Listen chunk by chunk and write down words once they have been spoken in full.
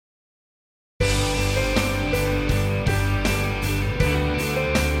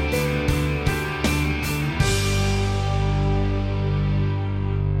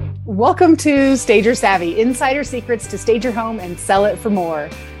Welcome to Stager Savvy, insider secrets to stage your home and sell it for more.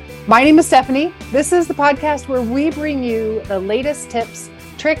 My name is Stephanie. This is the podcast where we bring you the latest tips,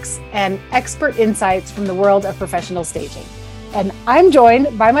 tricks, and expert insights from the world of professional staging. And I'm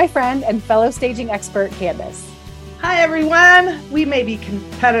joined by my friend and fellow staging expert, Kandice. Hi, everyone. We may be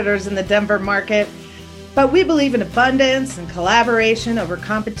competitors in the Denver market, but we believe in abundance and collaboration over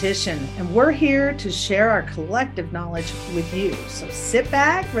competition. And we're here to share our collective knowledge with you. So sit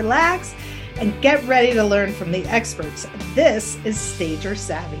back, relax, and get ready to learn from the experts. This is Stager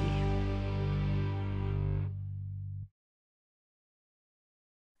Savvy.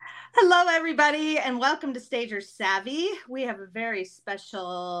 Hello, everybody, and welcome to Stager Savvy. We have a very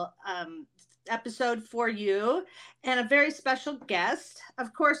special episode for you and a very special guest.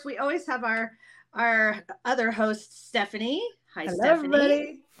 Of course, we always have our other host, Stephanie. Hi, Hello, Stephanie.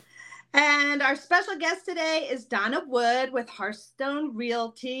 everybody. And our special guest today is Donna Wood with Hearthstone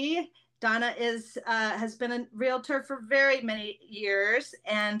Realty. Donna has been a realtor for very many years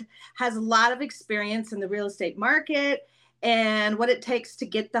and has a lot of experience in the real estate market and what it takes to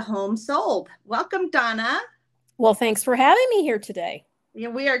get the home sold. Welcome, Donna. Well, thanks for having me here today. Yeah,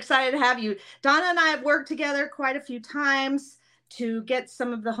 we are excited to have you. Donna and I have worked together quite a few times to get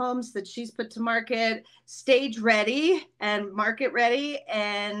some of the homes that she's put to market stage ready and market ready.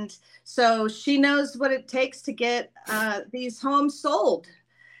 And so she knows what it takes to get these homes sold.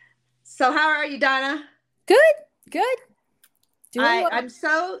 So how are you, Donna? Good. I'm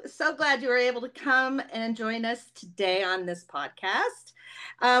so glad you were able to come and join us today on this podcast.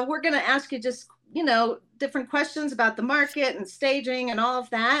 We're going to ask you just, different questions about the market and staging and all of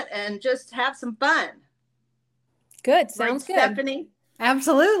that, and just have some fun. Good. Sounds good. Stephanie?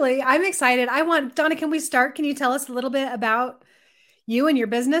 Absolutely. I'm excited. Donna, can we start? Can you tell us a little bit about you and your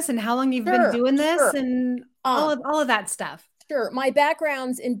business and how long you've been doing this and all of that stuff? Sure. My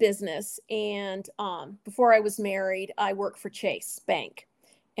background's in business, and before I was married, I worked for Chase Bank,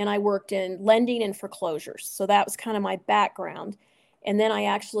 and I worked in lending and foreclosures. So that was kind of my background. And then I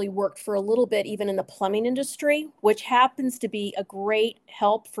actually worked for a little bit even in the plumbing industry, which happens to be a great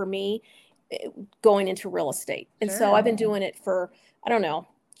help for me going into real estate. And so I've been doing it for,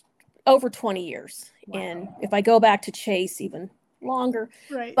 over 20 years. Wow. And if I go back to Chase, even longer.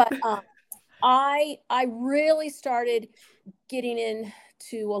 Right. But I really started getting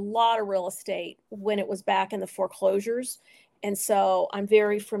into a lot of real estate when it was back in the foreclosures. And so I'm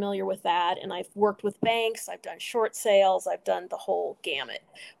very familiar with that. And I've worked with banks. I've done short sales. I've done the whole gamut.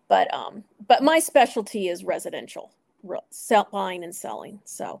 But my specialty is residential, buying and selling.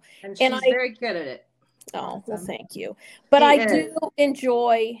 So, and she's very good at it. Oh, awesome. Well, thank you. But I do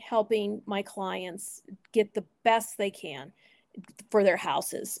enjoy helping my clients get the best they can for their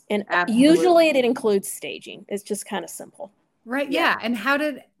houses. And usually it includes staging. It's just kind of simple. Right. Yeah. And have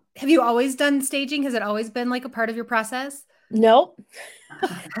you always done staging? Has it always been like a part of your process? Nope.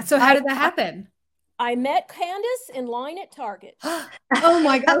 So how did that happen? I met Kandice in line at Target. Oh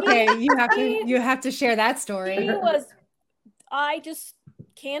my God. Okay. You have to share that story. Kandice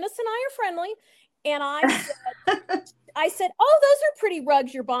and I are friendly. And I said, oh, those are pretty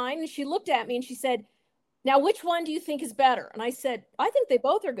rugs you're buying. And she looked at me and she said, now, which one do you think is better? And I said, I think they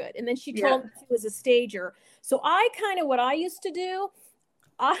both are good. And then she told me she was a stager. So what I used to do,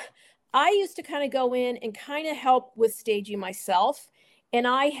 I used to kind of go in and kind of help with staging myself. And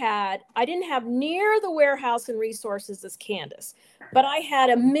I didn't have near the warehouse and resources as Kandice, but I had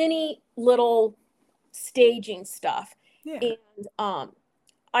a mini little staging stuff. Yeah. And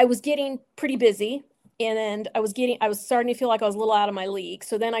I was getting pretty busy. And I was starting to feel like I was a little out of my league.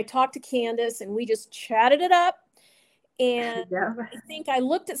 So then I talked to Kandice and we just chatted it up. And I think I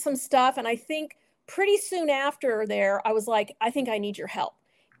looked at some stuff, and I think pretty soon after there, I was like, I think I need your help.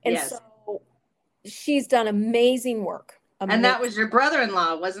 And so she's done amazing work. And that was your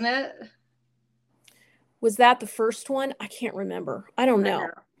brother-in-law, wasn't it? Was that the first one? I can't remember. I don't know.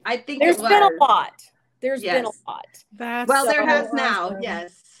 I think there's been a lot. There's been a lot. There has now.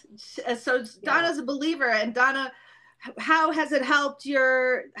 Yes. So Donna's a believer. And Donna, how has it helped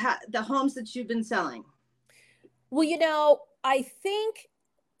the homes that you've been selling? Well, I think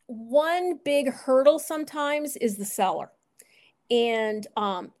one big hurdle sometimes is the seller. And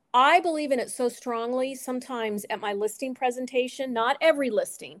I believe in it so strongly sometimes at my listing presentation, not every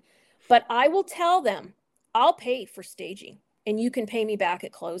listing, but I will tell them I'll pay for staging and you can pay me back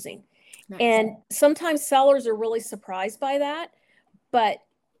at closing. Nice. And sometimes sellers are really surprised by that, but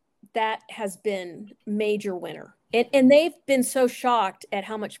that has been major winner. And they've been so shocked at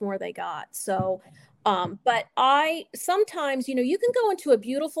how much more they got. So, but sometimes, you can go into a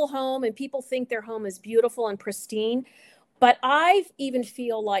beautiful home and people think their home is beautiful and pristine, but I even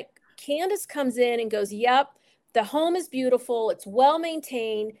feel like Kandice comes in and goes, yep, the home is beautiful, it's well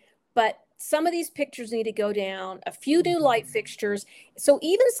maintained, but some of these pictures need to go down, a few new light fixtures. So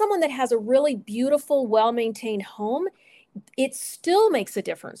even someone that has a really beautiful, well-maintained home, it still makes a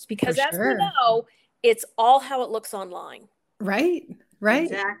difference because as we know, it's all how it looks online. Right.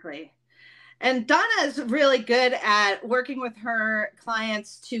 Exactly. And Donna is really good at working with her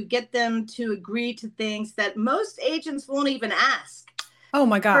clients to get them to agree to things that most agents won't even ask. Oh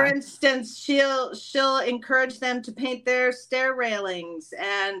my God. For instance, she'll encourage them to paint their stair railings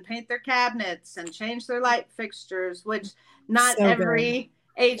and paint their cabinets and change their light fixtures, which not every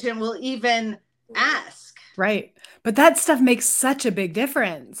agent will even ask. Right. But that stuff makes such a big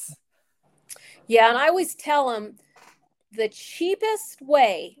difference. Yeah. And I always tell them the cheapest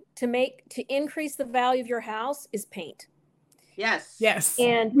way to increase the value of your house is paint. Yes.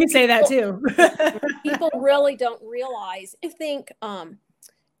 And we say that too. People really don't realize. I think, of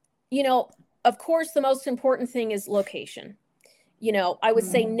course, the most important thing is location. I would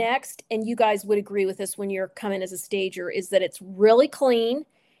say next, and you guys would agree with this when you're coming as a stager, is that it's really clean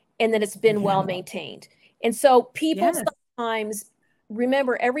and that it's been well maintained. And so people sometimes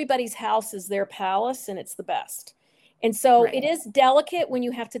remember everybody's house is their palace and it's the best. And so it is delicate when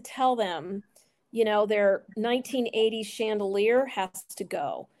you have to tell them, their 1980s chandelier has to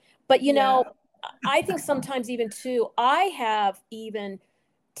go. But, I think sometimes even too, I have even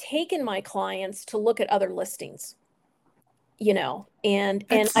taken my clients to look at other listings, and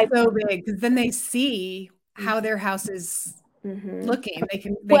that's so big because then they see how their house is looking.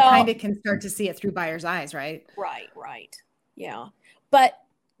 They kind of can start to see it through buyer's eyes, right? Right. Yeah. But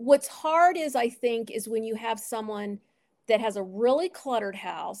what's hard is, I think, is when you have someone that has a really cluttered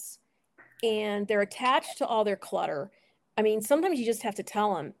house and they're attached to all their clutter. I mean, sometimes you just have to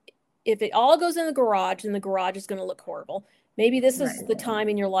tell them, if it all goes in the garage, then the garage is going to look horrible. Maybe this is the time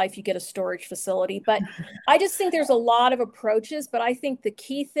in your life you get a storage facility. But I just think there's a lot of approaches, but I think the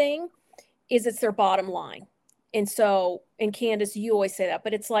key thing is it's their bottom line. And so, and Kandice, you always say that,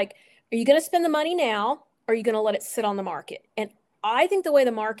 but it's like, are you going to spend the money now? Or are you going to let it sit on the market? And I think the way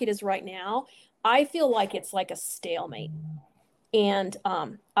the market is right now, I feel like it's like a stalemate. And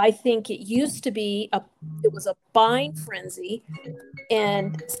I think it used to be it was a buying frenzy,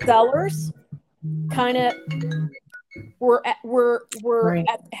 and sellers kind of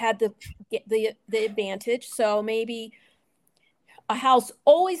had the advantage. So maybe a house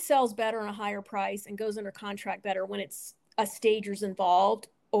always sells better on a higher price and goes under contract better when it's a stager's involved.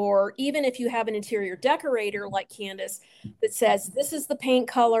 Or even if you have an interior decorator like Kandice that says, this is the paint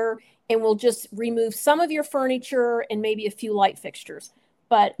color, and we'll just remove some of your furniture and maybe a few light fixtures.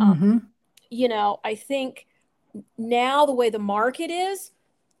 But, I think now the way the market is,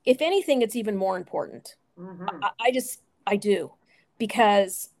 if anything, it's even more important. I do,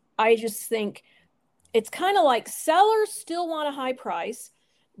 because I just think it's kind of like sellers still want a high price.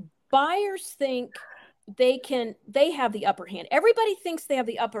 Buyers think they have the upper hand. Everybody thinks they have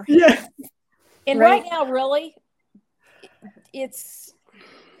the upper hand. Yeah. And right now, really, it's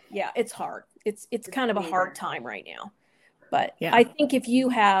hard. It's kind of a hard time right now. But I think if you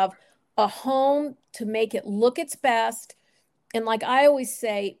have a home to make it look its best, and like I always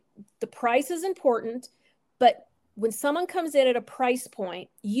say, the price is important, but when someone comes in at a price point,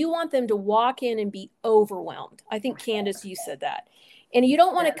 you want them to walk in and be overwhelmed. I think, Kandice, you said that. And you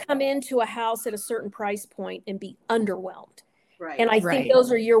don't want to come into a house at a certain price point and be underwhelmed. Right. And I think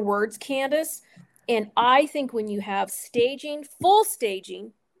those are your words, Kandice. And I think when you have staging, full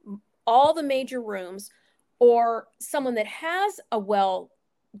staging, all the major rooms, or someone that has a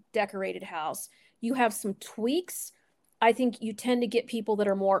well-decorated house, you have some tweaks. I think you tend to get people that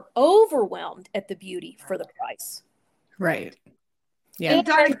are more overwhelmed at the beauty for the price. Right. Yeah.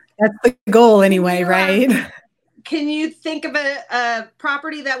 That's the goal anyway, right? Can you think of a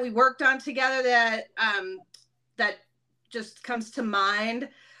property that we worked on together that just comes to mind,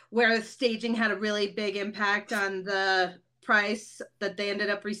 where the staging had a really big impact on the price that they ended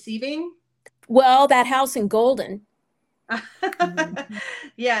up receiving? Well, that house in Golden.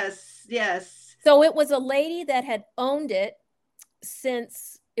 Yes. So it was a lady that had owned it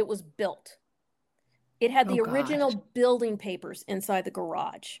since it was built. It had the original building papers inside the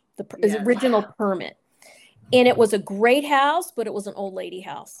garage, the original permit. And it was a great house, but it was an old lady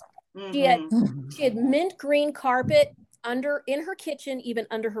house. She had mint green carpet in her kitchen, even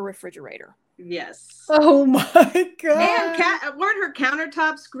under her refrigerator. Yes. Oh my God. And weren't her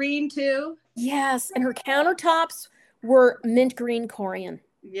countertops green too? Yes. And her countertops were mint green Corian.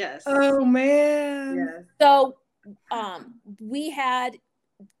 Yes. Oh man. Yes. So we had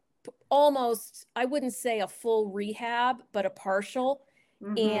almost, I wouldn't say a full rehab, but a partial.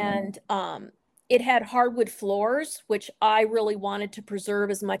 and it had hardwood floors, which I really wanted to preserve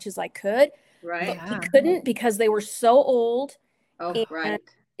as much as I could. Right. But we couldn't because they were so old. Oh, and right.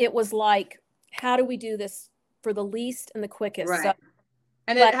 It was like, how do we do this for the least and the quickest? Right. So,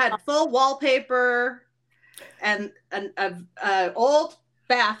 And it had full wallpaper and old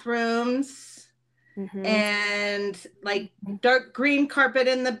bathrooms and like dark green carpet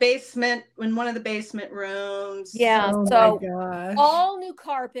in the basement, in one of the basement rooms. Yeah. Oh so my gosh. all new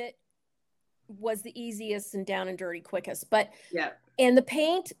carpet was the easiest and down and dirty quickest. But yeah. And the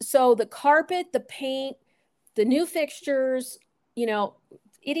paint, so the carpet, the paint, the new fixtures, you know,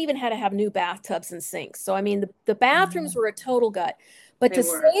 it even had to have new bathtubs and sinks. So, I mean, the bathrooms were a total gut. But to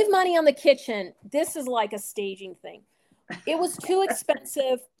save money on the kitchen, this is like a staging thing. It was too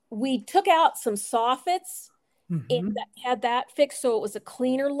expensive. We took out some soffits and that had that fixed, so it was a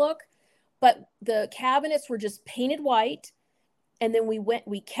cleaner look. But the cabinets were just painted white. And then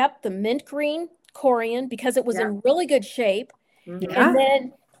we kept the mint green Corian because it was in really good shape. And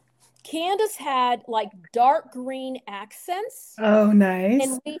then Kandice had like dark green accents. Oh, nice.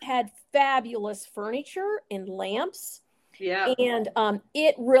 And we had fabulous furniture and lamps. Yeah. And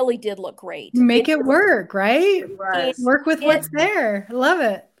it really did look great. Make it work, right? Work with what's there. I love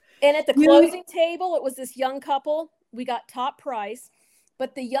it. And at the closing table, it was this young couple. We got top price.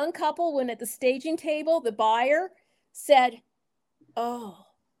 But the young couple, when at the staging table, the buyer said, "Oh,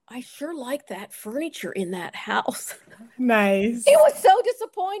 I sure like that furniture in that house." Nice. He was so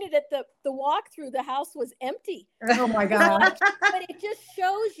disappointed at the walkthrough. The house was empty. Oh my God. But it just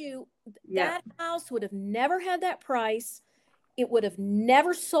shows you that house would have never had that price. It would have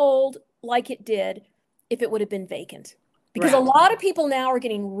never sold like it did if it would have been vacant. Because a lot of people now are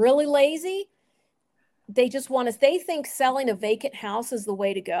getting really lazy. They just they think selling a vacant house is the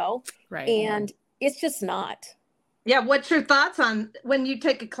way to go. Right. And it's just not. Yeah. What's your thoughts on when you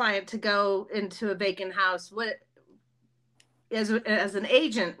take a client to go into a vacant house? What, as an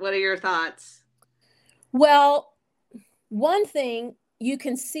agent, what are your thoughts? Well, one thing, you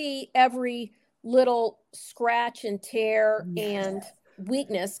can see every little scratch and tear and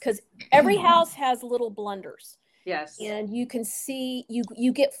weakness because every house has little blunders. Yes. And you can see,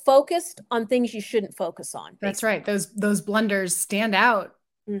 you get focused on things you shouldn't focus on. Basically. That's right. Those blunders stand out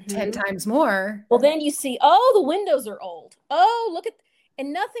 10 times more. Well, then you see, oh, the windows are old. Oh, look at,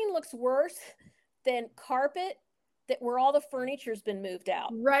 and nothing looks worse than carpet where all the furniture's been moved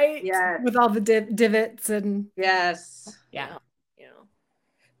out. Right. Yeah. With all the divots and. Yes. Yeah.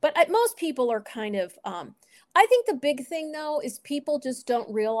 But most people are kind of, I think the big thing though, is people just don't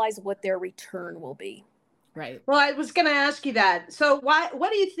realize what their return will be. Right. Well, I was going to ask you that. So what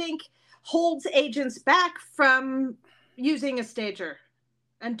do you think holds agents back from using a stager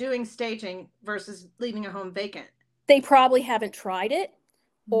and doing staging versus leaving a home vacant? They probably haven't tried it,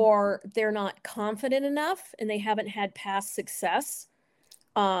 or they're not confident enough and they haven't had past success.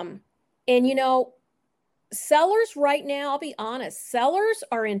 And sellers right now, I'll be honest, sellers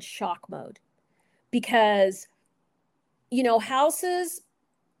are in shock mode because, houses,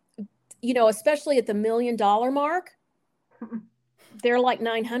 especially at the $1 million mark, they're like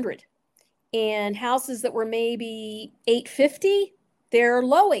 900, and houses that were maybe 850, they're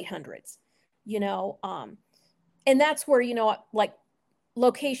low 800s, and that's where, like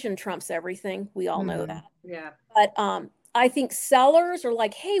location trumps everything. We all know that. Yeah. But, I think sellers are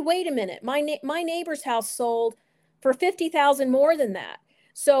like, hey, wait a minute. My neighbor's house sold for $50,000 more than that.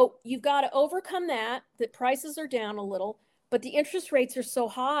 So you've got to overcome that prices are down a little, but the interest rates are so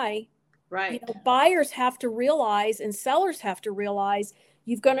high. Right. Buyers have to realize and sellers have to realize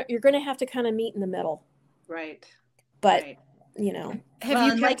you're going to have to kind of meet in the middle. Right. But, right.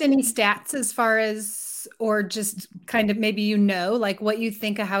 Have you kept any stats as far as, or just kind of maybe, like what you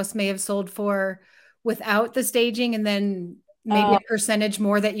think a house may have sold for without the staging, and then maybe a percentage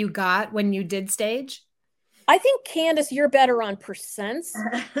more that you got when you did stage? I think, Kandice, you're better on percents,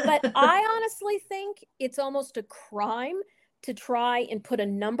 but I honestly think it's almost a crime to try and put a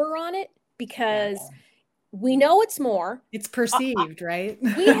number on it because we know it's more. It's perceived, right?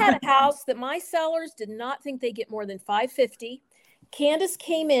 We had a house that my sellers did not think they get more than $550. Kandice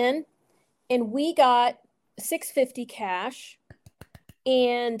came in and we got $650 cash,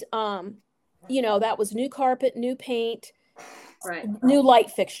 and that was new carpet, new paint, new light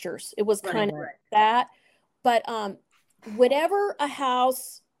fixtures. It was kind of that. But whatever a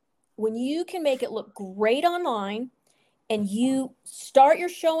house, when you can make it look great online and you start your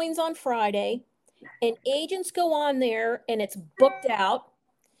showings on Friday and agents go on there and it's booked out,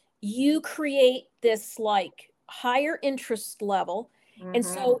 you create this like higher interest level. And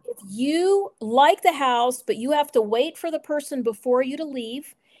so if you like the house, but you have to wait for the person before you to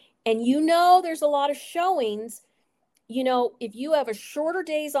leave, and there's a lot of showings, if you have a shorter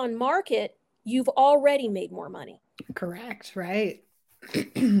days on market, you've already made more money. Correct. Right.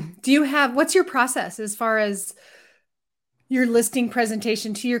 What's your process as far as your listing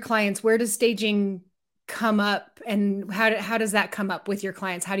presentation to your clients? Where does staging come up, and how does that come up with your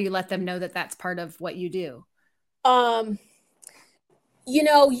clients? How do you let them know that that's part of what you do?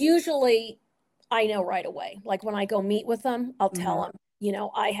 Usually I know right away. Like when I go meet with them, I'll tell them,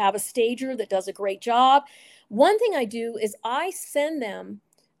 I have a stager that does a great job. One thing I do is I send them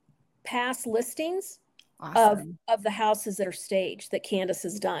past listings of the houses that are staged that Kandice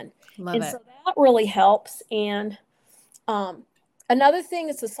has done. Love it. So that really helps. And another thing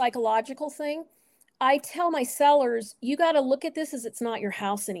is a psychological thing. I tell my sellers, you got to look at this as it's not your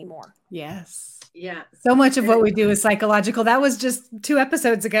house anymore. Yes. Yeah. So much of what we do is psychological. That was just 2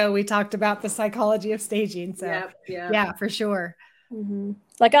 episodes ago. We talked about the psychology of staging. So yeah, for sure.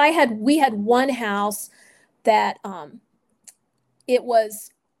 Like we had one house that it was,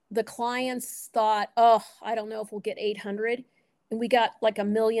 the clients thought, oh, I don't know if we'll get 800, and we got like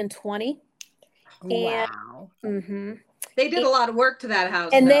 $1,020,000. Wow. They did a lot of work to that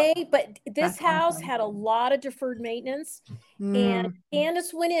house. And but this house had a lot of deferred maintenance. And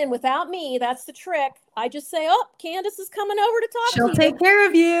Kandice went in without me. That's the trick. I just say, oh, Kandice is coming over to talk to you. She'll take care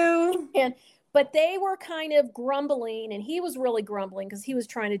of you. But they were kind of grumbling, and he was really grumbling because he was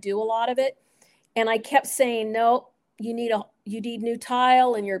trying to do a lot of it. And I kept saying, no, you need new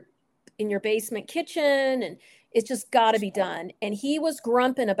tile in your basement kitchen, and it's just got to be done. And he was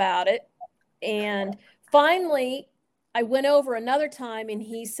grumping about it. And finally, I went over another time, and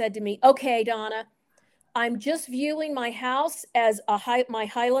he said to me, okay, Donna, I'm just viewing my house as my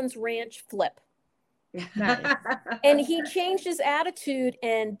Highlands Ranch flip. Nice. And he changed his attitude,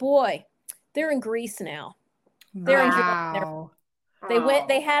 and boy, they're in Greece now. They're wow.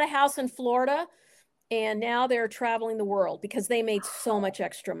 They had a house in Florida, and now they're traveling the world because they made so much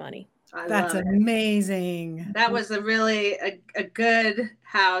extra money. That's amazing. That was a really a good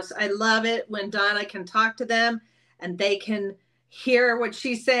house. I love it when Donna can talk to them and they can hear what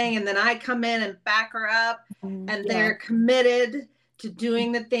she's saying, and then I come in and back her up, and they're committed to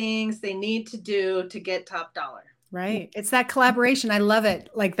doing the things they need to do to get top dollar. Right. It's that collaboration. I love it.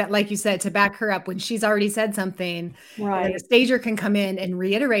 Like that, like you said, to back her up when she's already said something. Right. And the stager can come in and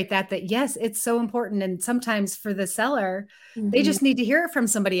reiterate that yes, it's so important. And sometimes for the seller, they just need to hear it from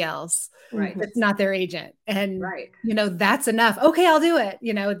somebody else. Right. That's not their agent. And, that's enough. Okay, I'll do it.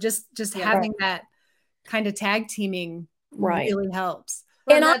 Just having that kind of tag teaming really helps.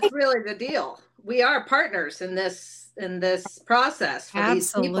 Well, and that's really the deal. We are partners in this process for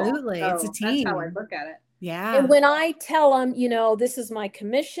Absolutely. these people. It's a team. That's how I look at it. Yeah. And when I tell them, this is my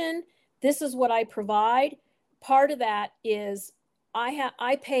commission, this is what I provide, part of that is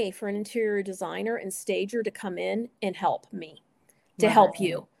I pay for an interior designer and stager to come in and help me, to help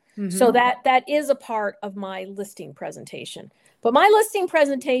you. So that is a part of my listing presentation. But my listing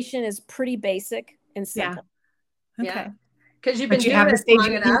presentation is pretty basic and simple. Yeah. Okay. Because you have the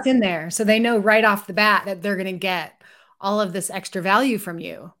staging piece in there, so they know right off the bat that they're going to get all of this extra value from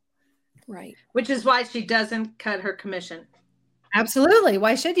you. Right. Which is why she doesn't cut her commission. Absolutely.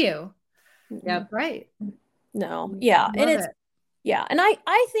 Why should you? Yep. Right. No. Yeah. And and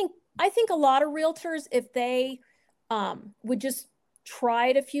I think a lot of realtors, if they would just try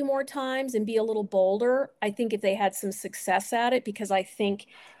it a few more times and be a little bolder, I think if they had some success at it, because I think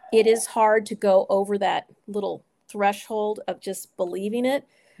it is hard to go over that little threshold of just believing it.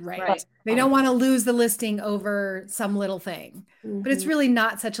 Right. They don't want to lose the listing over some little thing, but it's really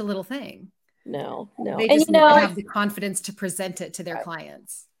not such a little thing. No. They just need to have the confidence to present it to their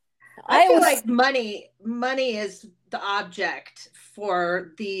clients. I feel like money is the object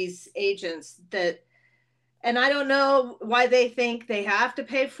for these agents and I don't know why they think they have to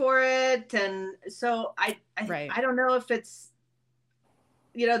pay for it. And so I don't know if it's,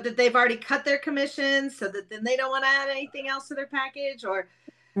 that they've already cut their commissions so that then they don't want to add anything else to their package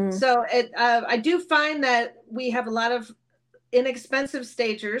so I do find that we have a lot of inexpensive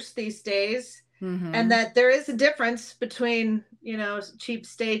stagers these days, and that there is a difference between, cheap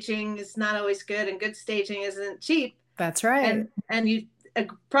staging is not always good and good staging isn't cheap. That's right. And you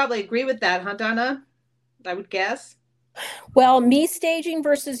probably agree with that, huh, Donna? I would guess. Well, me staging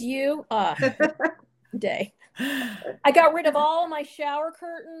versus you, day. I got rid of all of my shower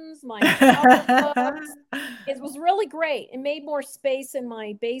curtains, my shower books. It was really great. It made more space in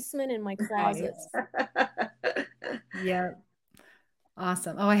my basement and my closets. Yeah.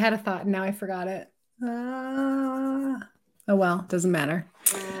 Awesome. Oh, I had a thought and now I forgot it. Oh, well, doesn't matter.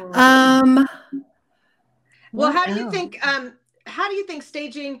 Well, What how do you else? think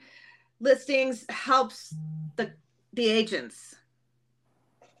staging listings helps the agents?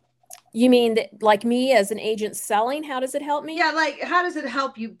 You mean that, like me as an agent selling, how does it help me? Yeah, like how does it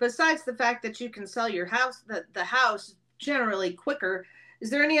help you besides the fact that you can sell your house, the house generally quicker? Is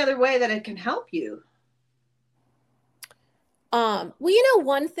there any other way that it can help you? Well,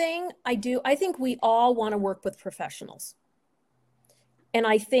 one thing I think we all want to work with professionals. And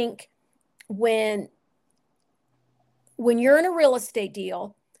I think when you're in a real estate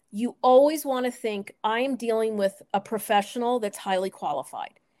deal, you always want to think, I am dealing with a professional that's highly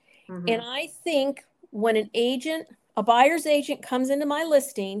qualified. Mm-hmm. And I think when a buyer's agent comes into my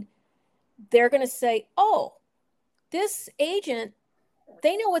listing, they're going to say, oh, this agent,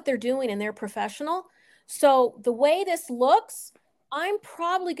 they know what they're doing and they're professional. So the way this looks, I'm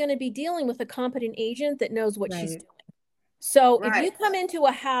probably going to be dealing with a competent agent that knows what she's doing. So if you come into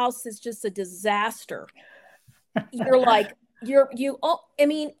a house that's just a disaster, you're like, the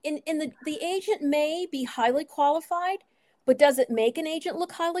agent may be highly qualified, but does it make an agent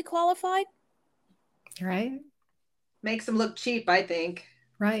look highly qualified? Right. Makes them look cheap, I think.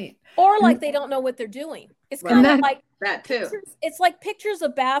 Right. Or like they don't know what they're doing. It's kind of like that too. It's like pictures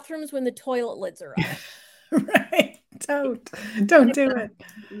of bathrooms when the toilet lids are up. Right. Don't do it.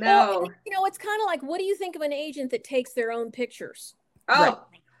 No. Well, it's kind of like, what do you think of an agent that takes their own pictures? Oh, right.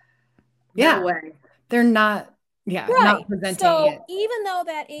 No way. They're not. Yeah, right. Not presenting so it. Even though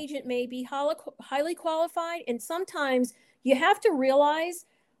that agent may be highly qualified, and sometimes you have to realize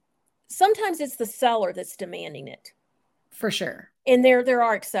sometimes it's the seller that's demanding it. For sure. And there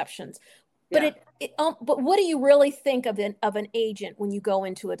are exceptions. But but what do you really think of an agent when you go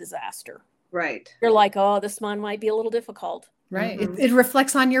into a disaster? Right. You're like, oh, this one might be a little difficult. Right. Mm-hmm. It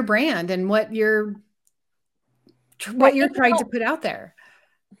reflects on your brand and what you're trying to put out there.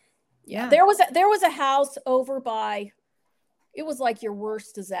 Yeah. There was a house over by, it was like your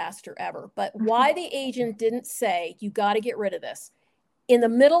worst disaster ever. But why the agent didn't say, you got to get rid of this. In the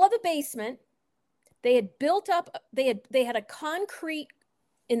middle of the basement, they had built up, they had a concrete,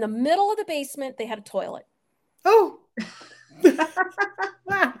 in the middle of the basement, they had a toilet. Oh.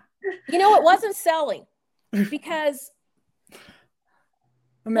 It wasn't selling because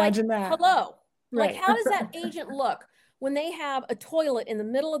imagine that. Hello. Right. Like, how does that agent look when they have a toilet in the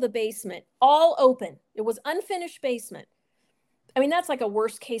middle of the basement, all open? It was unfinished basement. I mean, that's like a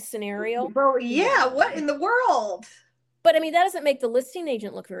worst case scenario. Well, yeah. What in the world? But I mean, that doesn't make the listing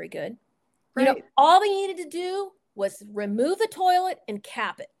agent look very good. Right. All they needed to do was remove the toilet and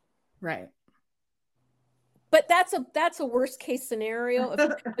cap it. Right. But that's a worst case scenario.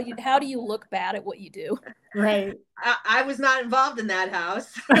 How do you look bad at what you do? Right. I was not involved in that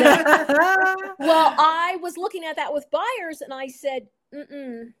house. Well, I was looking at that with buyers and I said,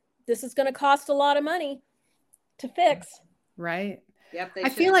 this is going to cost a lot of money to fix. Right. Yep. I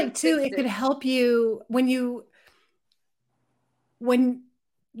feel like too, it could help you when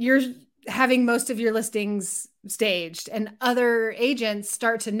you're having most of your listings staged and other agents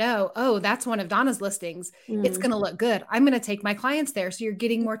start to know, oh, that's one of Donna's listings. It's going to look good. I'm going to take my clients there. So you're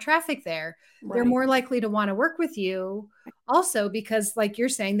getting more traffic there. Right. They're more likely to want to work with you also because like you're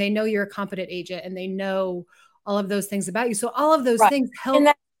saying, they know you're a competent agent and they know all of those things about you. So all of those things help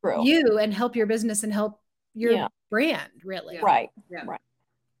you and help your business and help your brand really. Yeah. Right. Yeah. Right.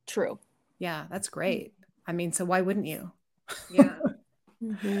 True. Yeah. That's great. I mean, so why wouldn't you? Yeah.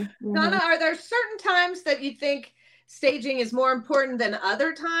 Donna, are there certain times that you think staging is more important than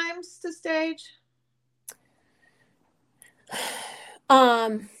other times to stage?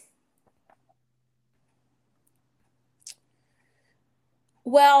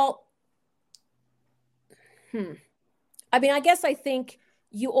 Well, I mean, I guess I think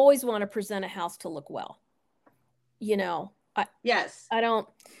you always want to present a house to look well. Yes. I don't,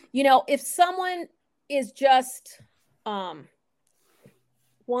 if someone is just,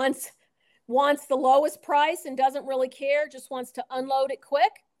 wants the lowest price and doesn't really care, just wants to unload it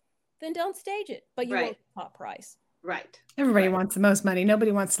quick, then don't stage it. But you want the top price. Right. Everybody wants the most money.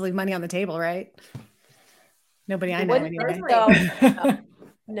 Nobody wants to leave money on the table, right? Nobody I know anyway.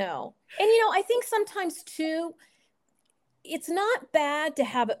 No. And I think sometimes too, it's not bad to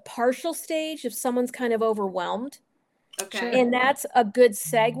have it partial stage if someone's kind of overwhelmed. Okay. And that's a good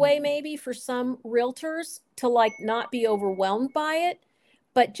segue maybe for some realtors to like not be overwhelmed by it,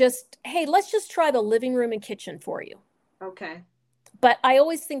 but just, hey, let's just try the living room and kitchen for you. Okay. But I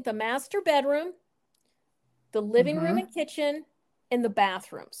always think the master bedroom, the living room and kitchen, and the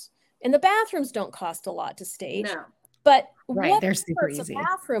bathrooms. And the bathrooms don't cost a lot to stage. No. But they're super easy. The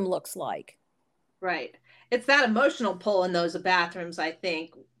bathroom looks like. Right. It's that emotional pull in those bathrooms, I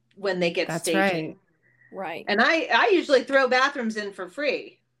think, when they get That's staging. Right. And I usually throw bathrooms in for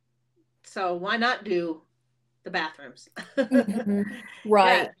free. So why not do the bathrooms? Mm-hmm.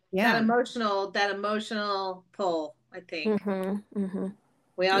 Right. Yeah. That emotional pull, I think. Mm-hmm. Mm-hmm.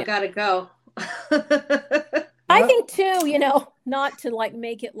 We all got to go. I think too, not to like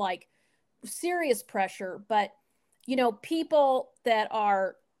make it like serious pressure, but people that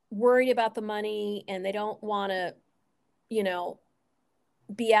are worried about the money and they don't want to,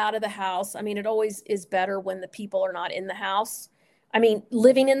 be out of the house. I mean, it always is better when the people are not in the house. I mean,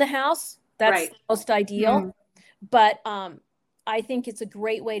 living in the house, that's Right. the most ideal. But I think it's a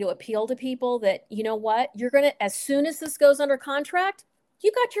great way to appeal to people that, you know what, you're going to, as soon as this goes under contract,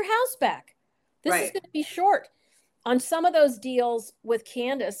 you got your house back. This is going to be short. On some of those deals with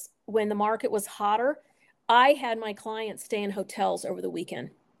Kandice, when the market was hotter, I had my clients stay in hotels over the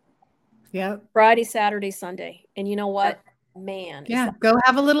weekend. Yep. Friday, Saturday, Sunday. And you know what? Man. Yeah. Go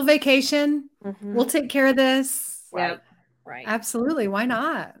have a little vacation. Mm-hmm. We'll take care of this. Right. Right. Absolutely. Why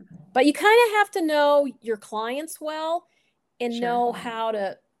not? But you kind of have to know your clients well and know how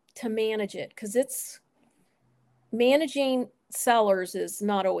to manage it, because it's managing sellers is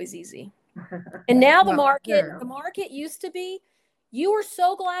not always easy. And now the market used to be, you were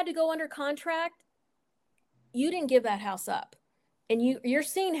so glad to go under contract, you didn't give that house up, and you're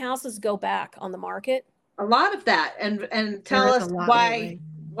seeing houses go back on the market. A lot of that, and tell us why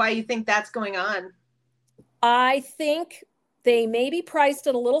you think that's going on. I think they maybe priced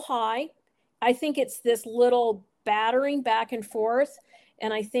it a little high. I think it's this little battering back and forth,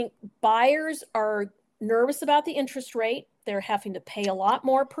 and I think buyers are nervous about the interest rate. They're having to pay a lot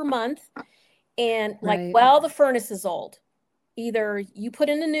more per month. And the furnace is old. Either you put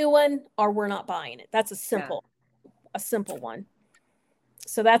in a new one or we're not buying it. That's a simple one.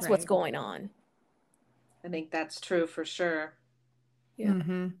 So that's what's going on. I think that's true for sure. Yeah.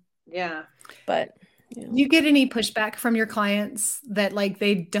 Mm-hmm. Yeah. But you get any pushback from your clients that like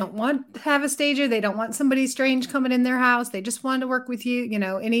they don't want to have a stager, they don't want somebody strange coming in their house, they just want to work with you,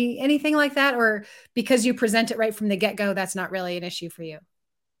 anything like that? Or because you present it right from the get-go, that's not really an issue for you?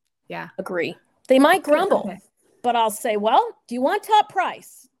 Yeah. Agree. They might grumble, but I'll say, well, do you want top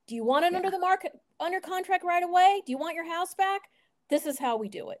price? Do you want it under the market, under contract right away? Do you want your house back? This is how we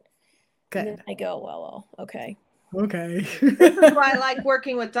do it. Good. And then I go, well, okay. Okay. This is why I like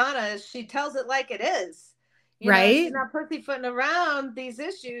working with Donna, is she tells it like it is. She's not pussyfooting around these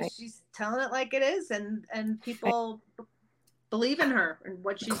issues. Right. She's telling it like it is, and people believe in her and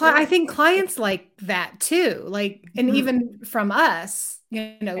what she's doing. I think clients like that too. Like, and even from us,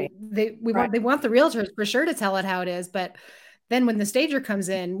 they want the realtors for sure to tell it how it is, but then when the stager comes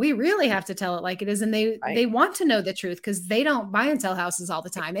in, we really have to tell it like it is. And they want to know the truth, because they don't buy and sell houses all the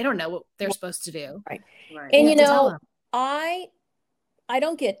time. They don't know what they're supposed to do. Right. And I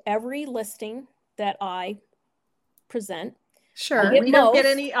don't get every listing that I present. Sure. We don't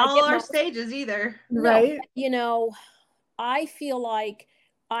get all our stages either. Right. I feel like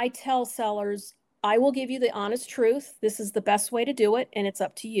I tell sellers, I will give you the honest truth. This is the best way to do it, and it's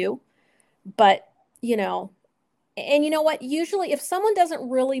up to you. But, and you know what? Usually if someone doesn't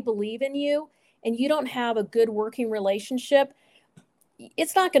really believe in you and you don't have a good working relationship,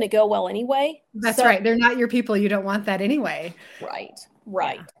 it's not going to go well anyway. That's right. They're not your people. You don't want that anyway. Right.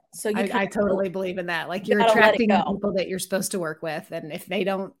 Yeah. So I totally believe in that. Like, you're attracting the people that you're supposed to work with. And if they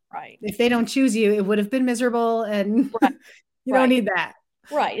don't, if they don't choose you, it would have been miserable, and you don't need that.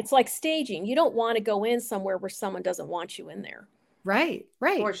 Right. It's like staging. You don't want to go in somewhere where someone doesn't want you in there. Right.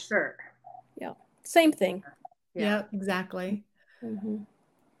 For sure. Yeah. Same thing. Yeah, exactly. Mm-hmm. Do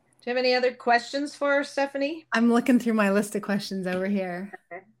you have any other questions for Stephanie? I'm looking through my list of questions over here.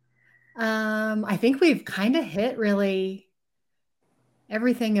 Okay. I think we've kind of hit really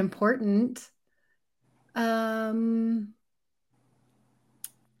everything important. One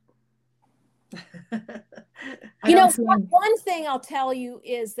thing I'll tell you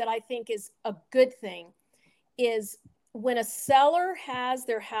is that I think is a good thing is when a seller has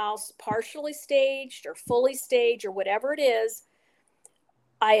their house partially staged or fully staged or whatever it is,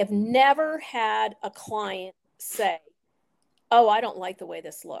 I have never had a client say, oh, I don't like the way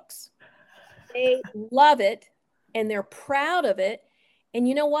this looks. They love it and they're proud of it. And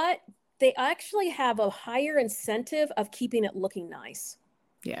you know what? They actually have a higher incentive of keeping it looking nice.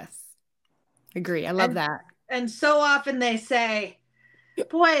 Yes. Agree. I love that. And so often they say,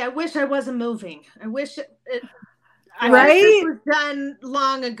 boy, I wish I wasn't moving. I wish wish this was done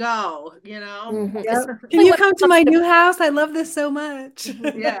long ago, Mm-hmm. Yep. Can you come to my new house? I love this so much.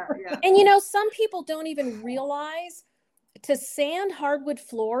 Yeah. And some people don't even realize to sand hardwood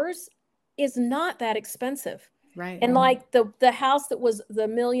floors, is not that expensive. Right. And like the house that was the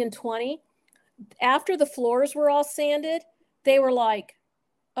 $1.020 million, after the floors were all sanded, they were like,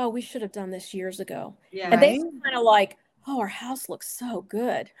 oh, we should have done this years ago. Yeah. And they were kind of like, oh, our house looks so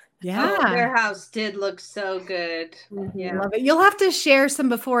good. Yeah. Oh, their house did look so good. Yeah. Love it. You'll have to share some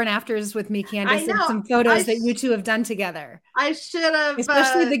before and afters with me, Kandice, and some photos that you two have done together. I should have,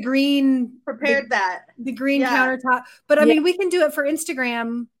 especially the green, prepared the green countertop. But I mean, we can do it for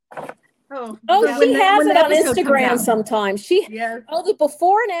Instagram. Oh, she has it on Instagram sometimes. The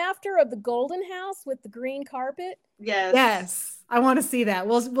before and after of the golden house with the green carpet. Yes. I want to see that.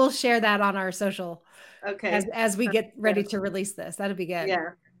 We'll share that on our social. Okay. As we get ready to release this. That'd be good. Yeah.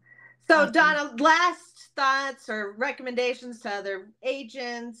 So Donna, last thoughts or recommendations to other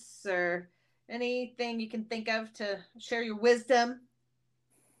agents or anything you can think of to share your wisdom?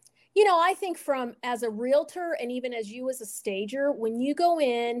 I think as a realtor and even as you as a stager, when you go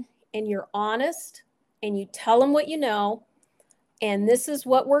in and you're honest and you tell them what you know, and this is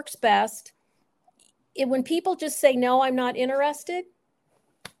what works best. When people just say, no, I'm not interested,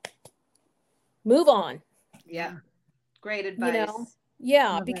 move on. Yeah. Great advice.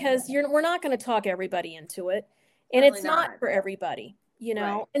 Because we're not going to talk everybody into it. And it's not for everybody,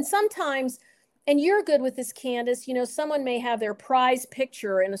 Right. And sometimes, and you're good with this, Kandice, someone may have their prize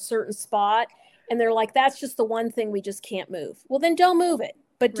picture in a certain spot and they're like, that's just the one thing we just can't move. Well, then don't move it,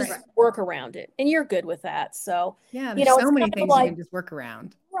 but just work around it. And you're good with that. So, there's so many things you can just work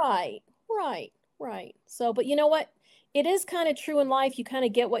around. Right. So, but you know what? It is kind of true in life. You kind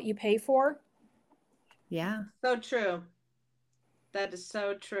of get what you pay for. Yeah. So true. That is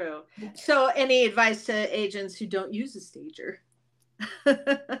so true. So any advice to agents who don't use a stager?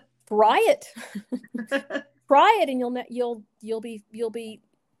 Try it. Try it, and you'll be,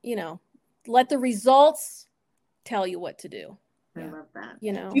 let the results tell you what to do. I love that.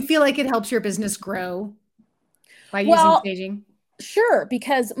 Do you feel like it helps your business grow by using staging? Sure,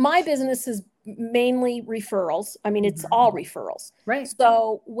 because my business is mainly referrals. I mean, it's all referrals. Right.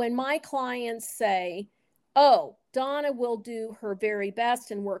 So when my clients say, oh, Donna will do her very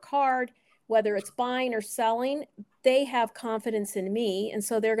best and work hard, whether it's buying or selling, they have confidence in me. And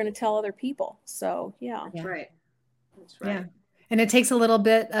so they're going to tell other people. So, That's right. Yeah. And it takes a little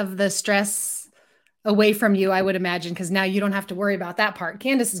bit of the stress away from you, I would imagine, because now you don't have to worry about that part.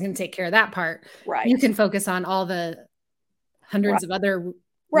 Kandice is going to take care of that part. Right. You can focus on all the hundreds of other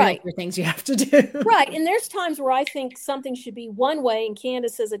things you have to do. Right. And there's times where I think something should be one way and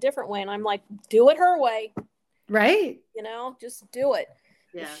Kandice is a different way. And I'm like, do it her way. Right. Just do it.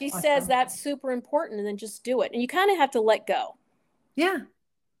 Yeah. She says that's super important, and then just do it. And you kind of have to let go. Yeah.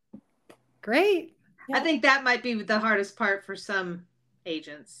 Great. I think that might be the hardest part for some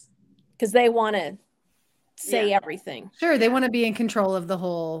agents. Because they want to say everything. Sure. They want to be in control of the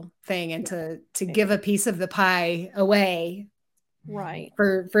whole thing and to give a piece of the pie away. Right.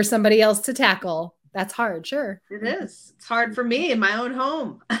 For somebody else to tackle. That's hard. Sure. It is. It's hard for me in my own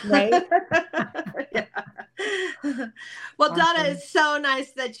home. Right. Well, Donna, it's so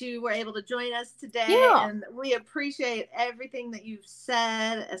nice that you were able to join us today. Yeah. And we appreciate everything that you've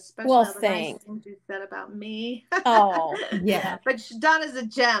said, especially Well, all the nice things you said about me. Oh, yeah. But Donna's a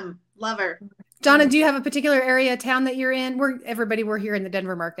gem. Love her. Donna, do you have a particular area of town that you're in? We're here in the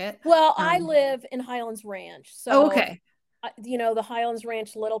Denver market. Well, I live in Highlands Ranch. So, okay. The Highlands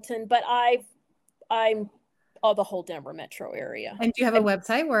Ranch, Littleton, but I'm the whole Denver metro area. And do you have a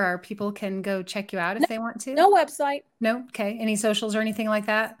website where our people can go check you out if they want to? No website. No? Okay. Any socials or anything like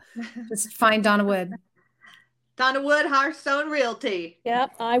that? Just find Donna Wood. Donna Wood, Hearthstone Realty.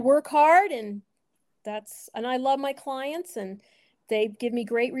 Yep. I work hard and I love my clients and they give me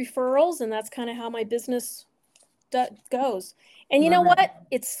great referrals, and that's kind of how my business goes. And you know what?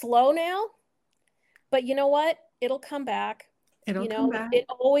 It's slow now, but you know what? It'll come back. It'll come back. It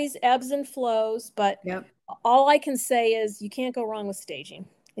always ebbs and flows, but all I can say is you can't go wrong with staging.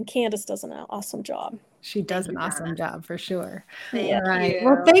 And Kandice does an awesome job. She does an awesome job for sure. Thank All right. you.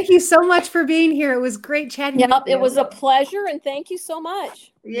 Well, thank you so much for being here. It was great chatting with you. It was a pleasure, and thank you so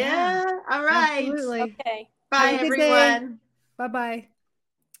much. Yeah. All right. Absolutely. Okay. Bye, everyone. Bye-bye.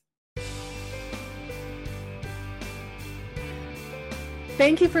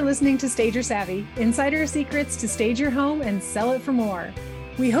 Thank you for listening to Stager Savvy, insider secrets to stage your home and sell it for more.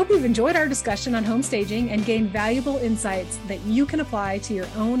 We hope you've enjoyed our discussion on home staging and gained valuable insights that you can apply to your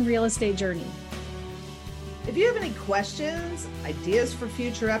own real estate journey. If you have any questions, ideas for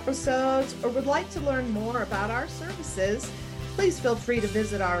future episodes, or would like to learn more about our services, please feel free to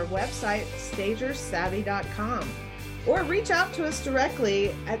visit our website, stagersavvy.com, or reach out to us directly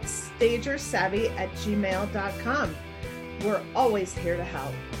at stagersavvy@gmail.com. We're always here to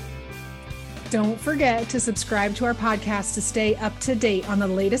help. Don't forget to subscribe to our podcast to stay up to date on the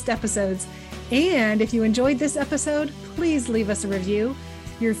latest episodes. And if you enjoyed this episode, please leave us a review.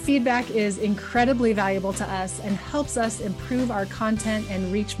 Your feedback is incredibly valuable to us and helps us improve our content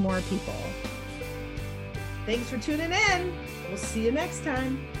and reach more people. Thanks for tuning in. We'll see you next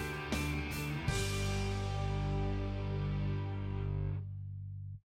time.